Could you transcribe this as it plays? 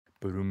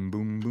Boom,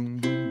 boom, boom,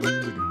 boom,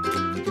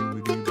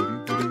 boom.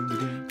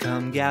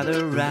 Come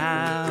gather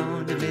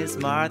round, Miss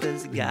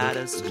Martha's got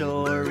a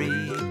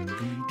story.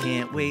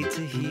 Can't wait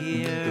to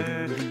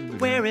hear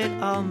where it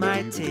all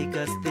might take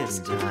us this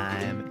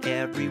time.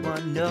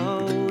 Everyone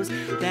knows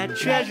that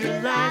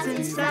treasure lies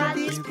inside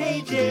these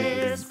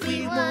pages.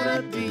 We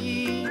wanna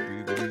be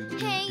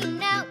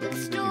hanging out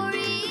with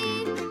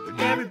stories.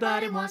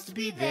 Everybody wants to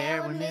be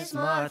there when Miss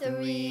Martha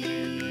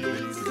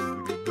reads.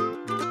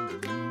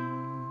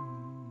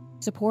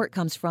 Support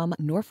comes from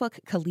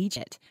Norfolk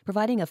Collegiate,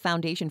 providing a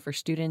foundation for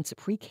students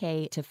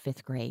pre-K to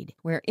 5th grade,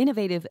 where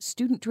innovative,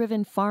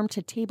 student-driven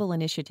farm-to-table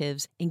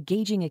initiatives,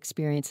 engaging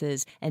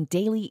experiences, and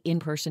daily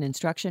in-person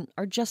instruction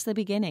are just the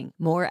beginning.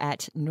 More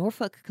at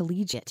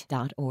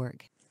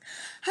norfolkcollegiate.org.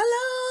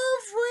 Hello,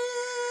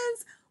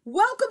 friends!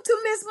 Welcome to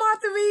Miss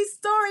Martha Reed's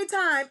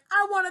Storytime.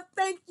 I want to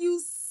thank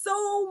you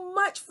so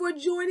much for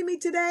joining me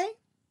today.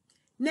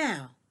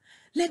 Now,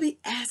 let me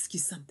ask you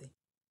something.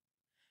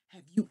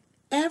 Have you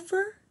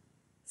ever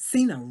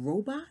seen a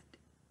robot?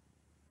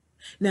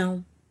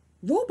 Now,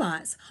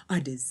 robots are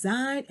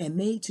designed and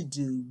made to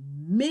do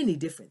many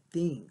different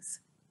things.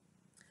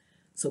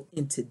 So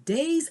in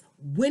today's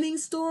winning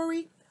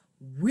story,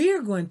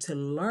 we're going to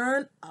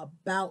learn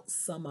about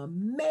some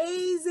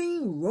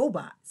amazing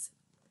robots.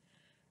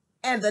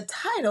 And the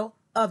title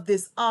of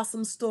this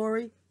awesome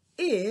story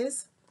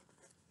is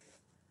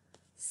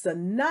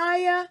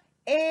Sanaya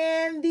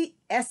and the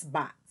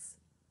S-Bots.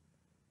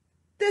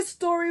 This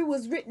story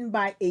was written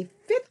by a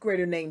 5th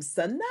grader named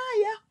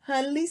Sanaya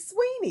Hunley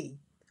Sweeney,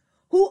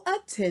 who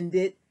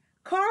attended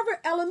Carver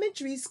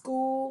Elementary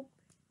School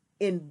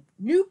in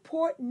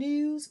Newport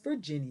News,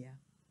 Virginia.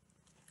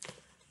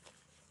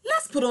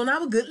 Let's put on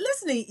our good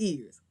listening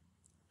ears.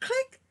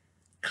 Click,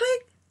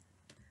 click,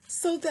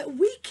 so that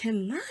we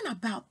can learn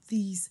about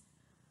these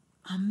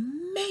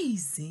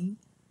amazing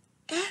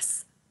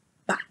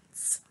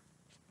S-Bots.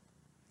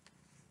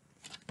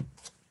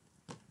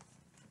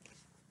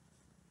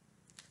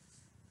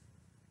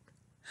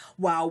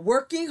 While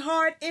working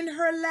hard in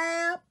her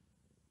lab,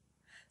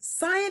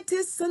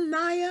 scientist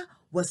Sanaya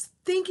was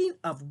thinking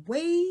of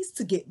ways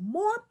to get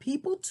more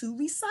people to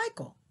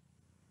recycle.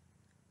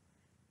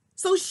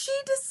 So she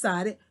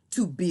decided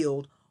to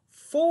build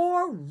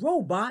 4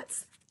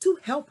 robots to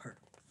help her.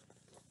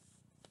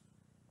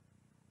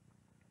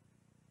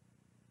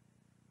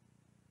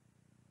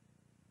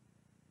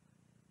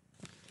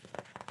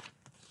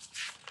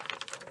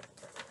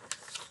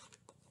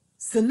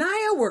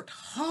 Sanaya worked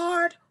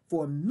hard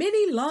for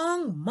many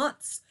long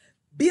months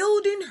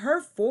building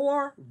her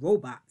 4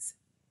 robots.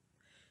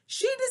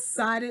 She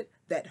decided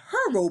that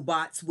her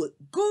robots would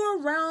go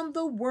around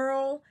the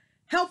world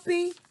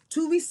helping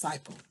to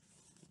recycle.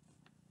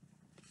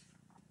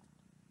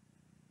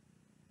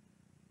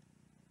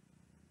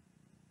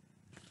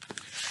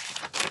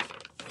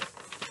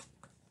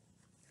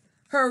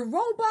 Her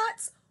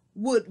robots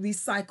would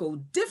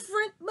recycle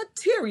different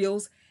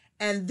materials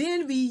and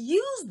then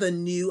reuse the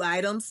new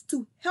items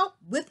to help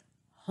with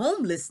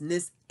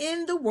homelessness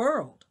in the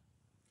world.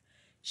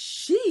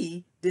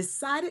 She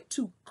decided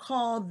to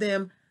call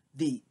them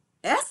the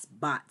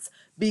S-Bots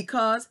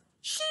because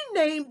she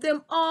named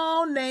them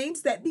all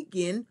names that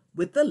begin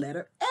with the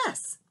letter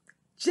S,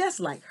 just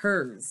like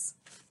hers.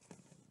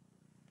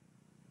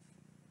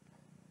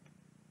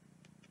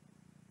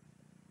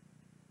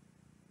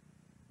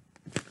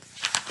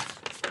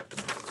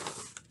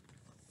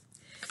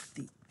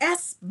 The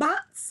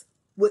S-Bots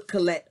would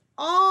collect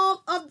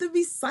all of the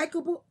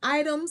recyclable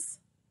items,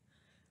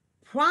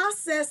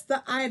 process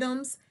the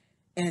items,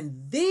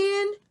 and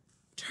then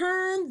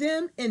turn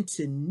them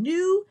into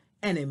new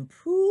and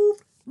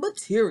improved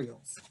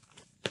materials.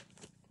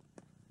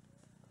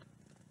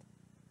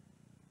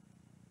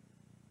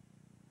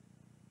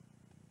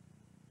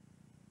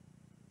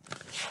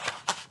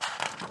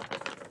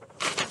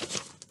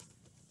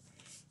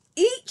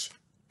 Each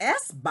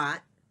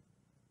S-Bot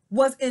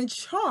was in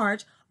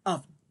charge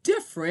of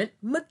different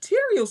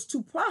materials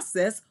to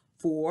process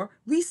for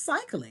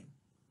recycling.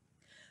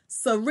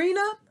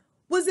 Serena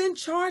was in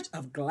charge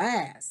of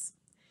glass.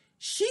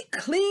 She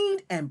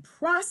cleaned and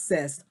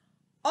processed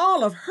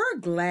all of her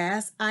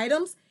glass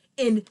items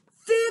in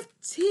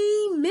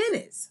 15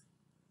 minutes.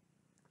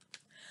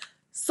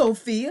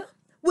 Sophia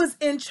was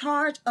in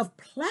charge of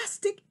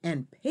plastic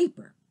and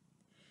paper.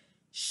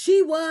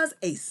 She was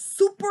a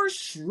super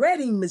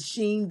shredding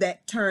machine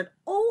that turned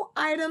old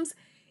items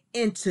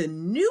into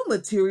new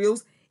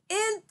materials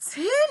in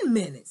 10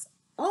 minutes.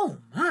 Oh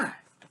my!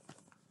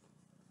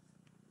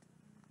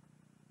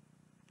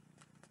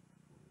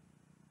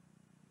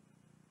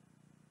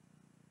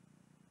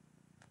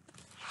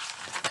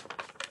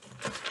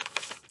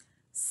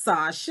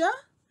 Sasha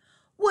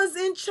was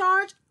in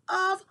charge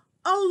of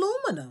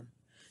aluminum.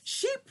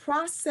 She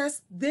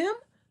processed them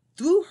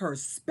through her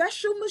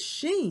special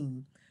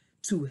machine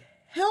to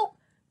help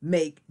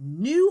make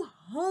new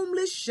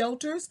homeless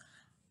shelters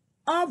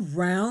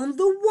around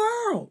the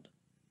world.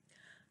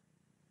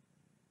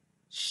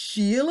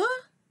 Sheila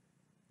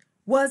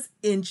was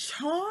in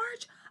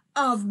charge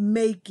of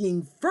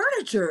making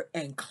furniture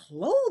and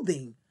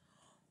clothing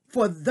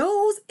for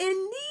those in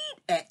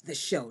need at the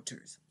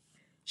shelters.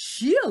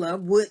 Sheila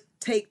would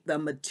take the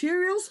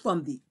materials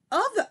from the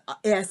other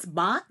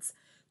SBOTs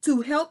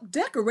to help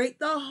decorate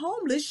the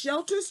homeless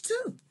shelters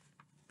too.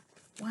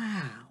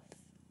 Wow.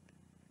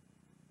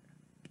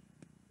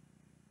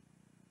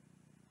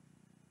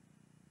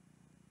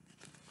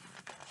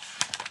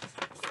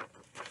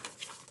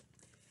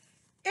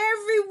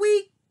 Every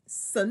week,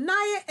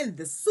 Sanaya and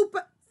the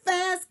super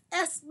fast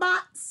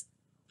SBOTs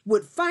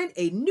would find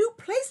a new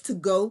place to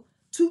go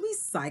to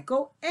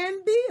recycle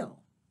and build.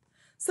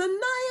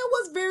 Sanaya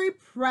was very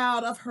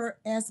proud of her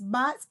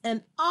SBOTs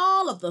and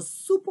all of the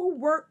super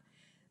work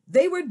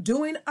they were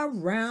doing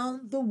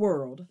around the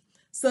world.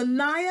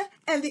 Sanaya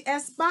and the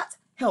SBOTs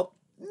helped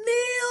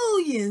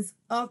millions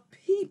of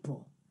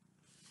people.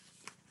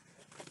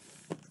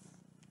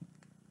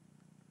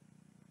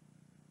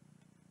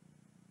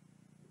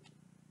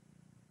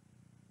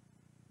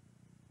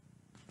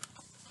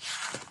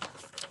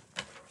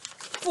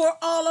 For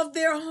all of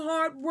their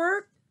hard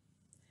work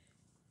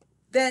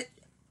that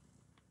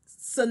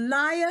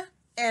Sanaya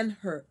and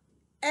her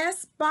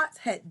SBOTs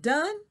had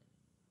done,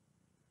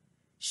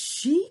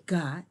 she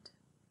got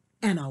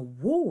an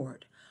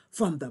award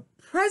from the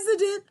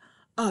President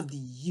of the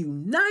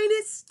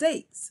United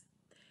States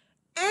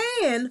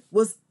and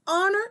was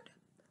honored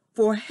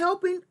for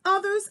helping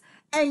others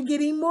and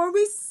getting more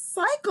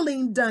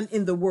recycling done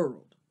in the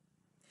world.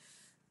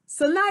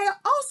 Sanaya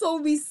also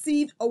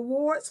received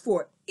awards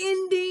for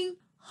ending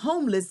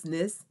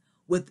homelessness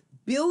with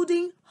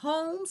building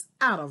homes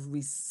out of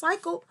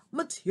recycled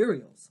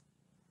materials.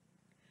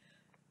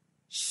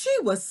 She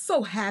was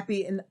so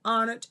happy and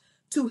honored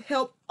to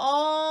help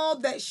all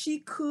that she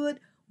could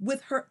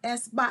with her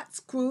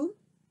SBOTs crew.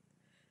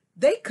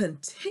 They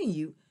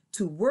continue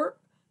to work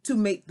to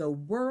make the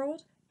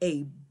world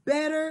a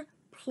better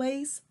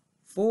place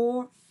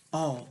for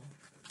all.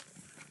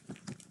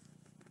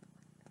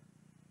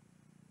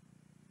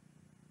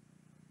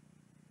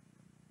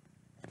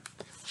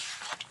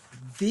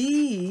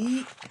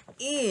 The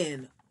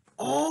end.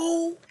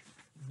 Oh,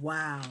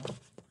 wow.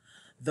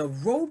 The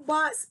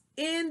robots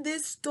in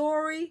this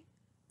story,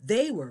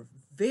 they were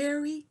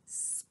very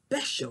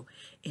special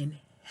in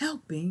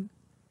helping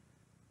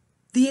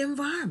the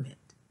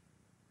environment.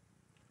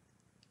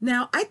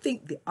 Now, I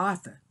think the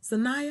author,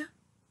 Sanaya,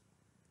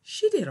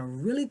 she did a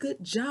really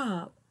good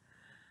job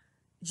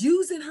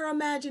using her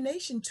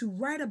imagination to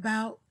write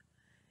about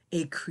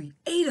a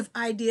creative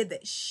idea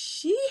that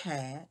she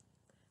had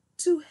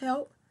to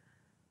help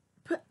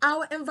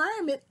our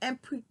environment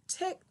and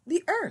protect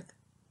the earth.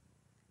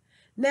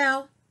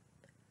 Now,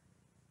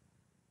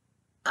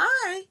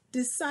 I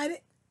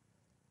decided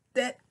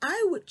that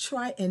I would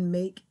try and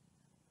make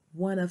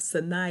one of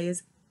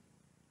Sanaya's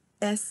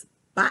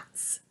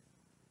SBOTs.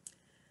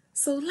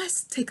 So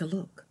let's take a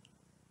look.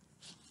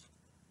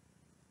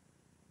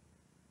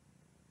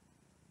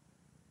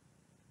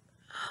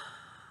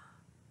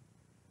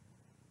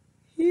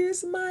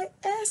 Here's my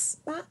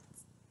SBOT.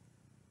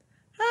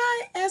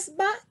 Hi,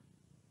 SBOT.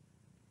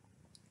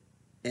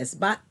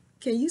 SBOT,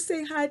 can you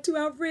say hi to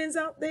our friends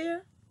out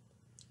there?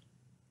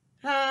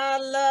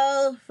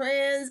 Hello,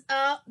 friends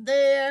out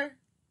there.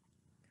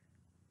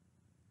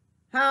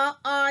 How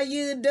are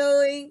you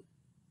doing?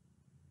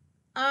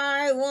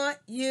 I want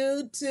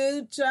you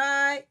to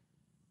try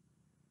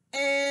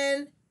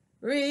and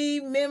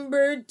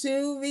remember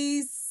to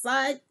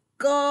recycle.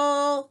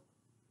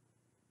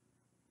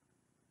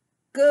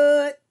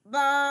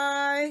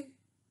 Goodbye.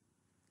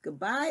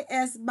 Goodbye,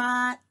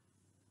 SBOT.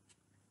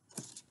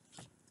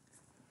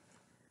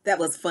 That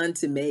was fun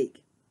to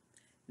make.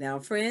 Now,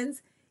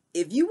 friends,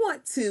 if you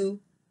want to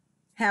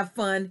have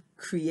fun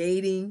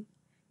creating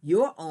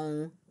your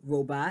own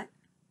robot,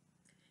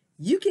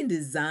 you can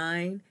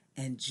design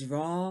and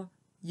draw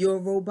your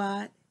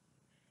robot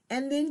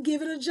and then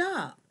give it a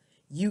job.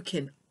 You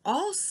can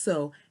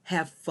also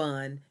have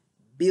fun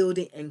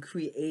building and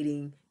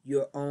creating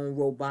your own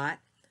robot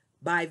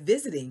by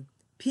visiting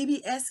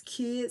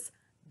pbskids.org,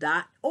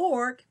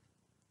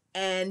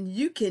 and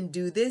you can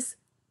do this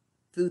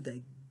through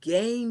the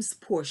games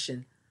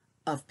portion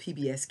of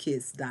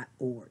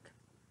pbskids.org.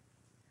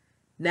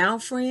 Now,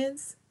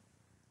 friends,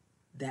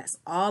 that's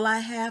all I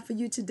have for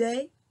you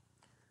today.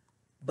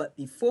 But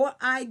before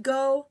I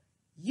go,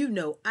 you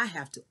know I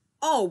have to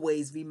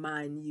always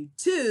remind you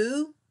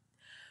to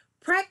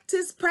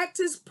practice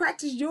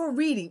your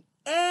reading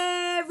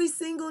every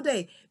single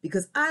day,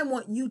 because I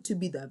want you to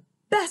be the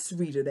best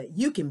reader that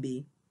you can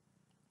be.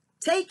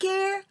 Take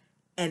care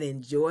and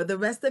enjoy the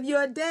rest of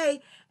your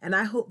day. And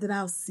I hope that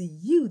I'll see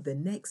you the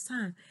next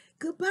time.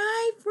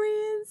 Goodbye,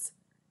 friends.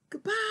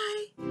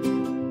 Goodbye.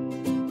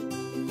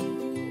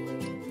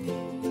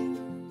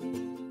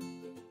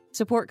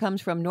 Support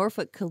comes from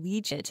Norfolk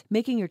Collegiate,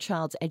 making your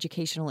child's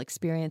educational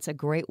experience a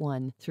great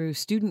one through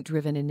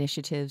student-driven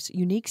initiatives,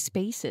 unique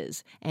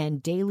spaces,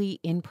 and daily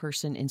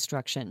in-person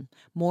instruction.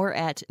 More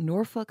at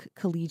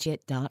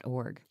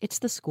norfolkcollegiate.org. It's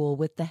the school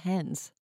with the hens.